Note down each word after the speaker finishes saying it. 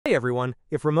Hey everyone,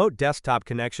 if remote desktop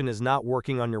connection is not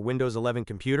working on your Windows 11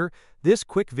 computer, this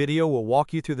quick video will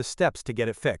walk you through the steps to get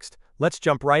it fixed. Let's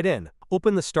jump right in.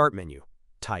 Open the Start menu.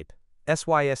 Type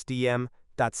sysdm.cpl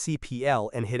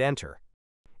and hit Enter.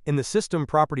 In the System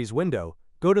Properties window,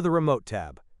 go to the Remote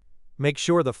tab. Make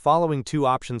sure the following two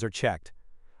options are checked.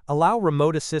 Allow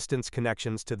remote assistance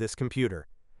connections to this computer.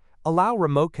 Allow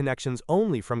remote connections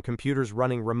only from computers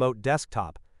running remote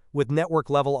desktop with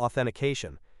network-level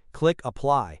authentication. Click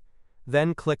Apply,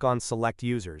 then click on Select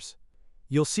Users.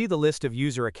 You'll see the list of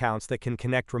user accounts that can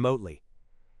connect remotely.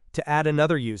 To add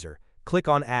another user, click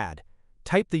on Add.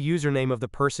 Type the username of the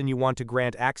person you want to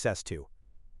grant access to.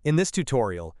 In this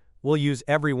tutorial, we'll use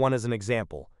everyone as an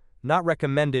example, not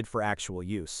recommended for actual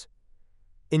use.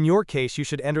 In your case, you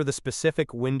should enter the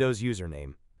specific Windows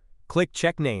username. Click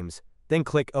Check Names, then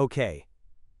click OK.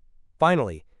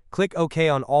 Finally, click OK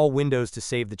on all windows to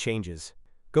save the changes.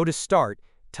 Go to Start,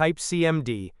 type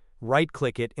CMD,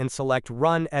 right-click it and select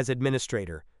Run as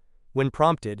Administrator. When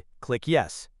prompted, click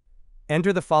Yes.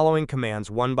 Enter the following commands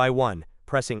one by one,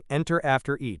 pressing Enter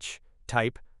after each.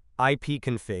 Type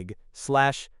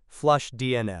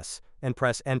ipconfig/flushdns and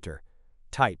press Enter.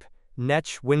 Type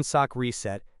netsh winsock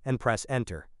reset and press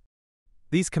Enter.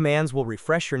 These commands will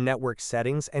refresh your network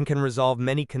settings and can resolve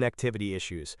many connectivity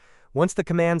issues. Once the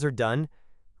commands are done,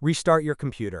 restart your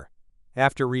computer.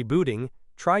 After rebooting,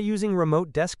 try using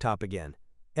remote desktop again.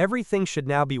 Everything should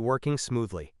now be working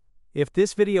smoothly. If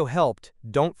this video helped,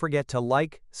 don't forget to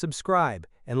like, subscribe,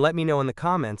 and let me know in the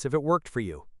comments if it worked for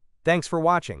you. Thanks for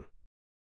watching.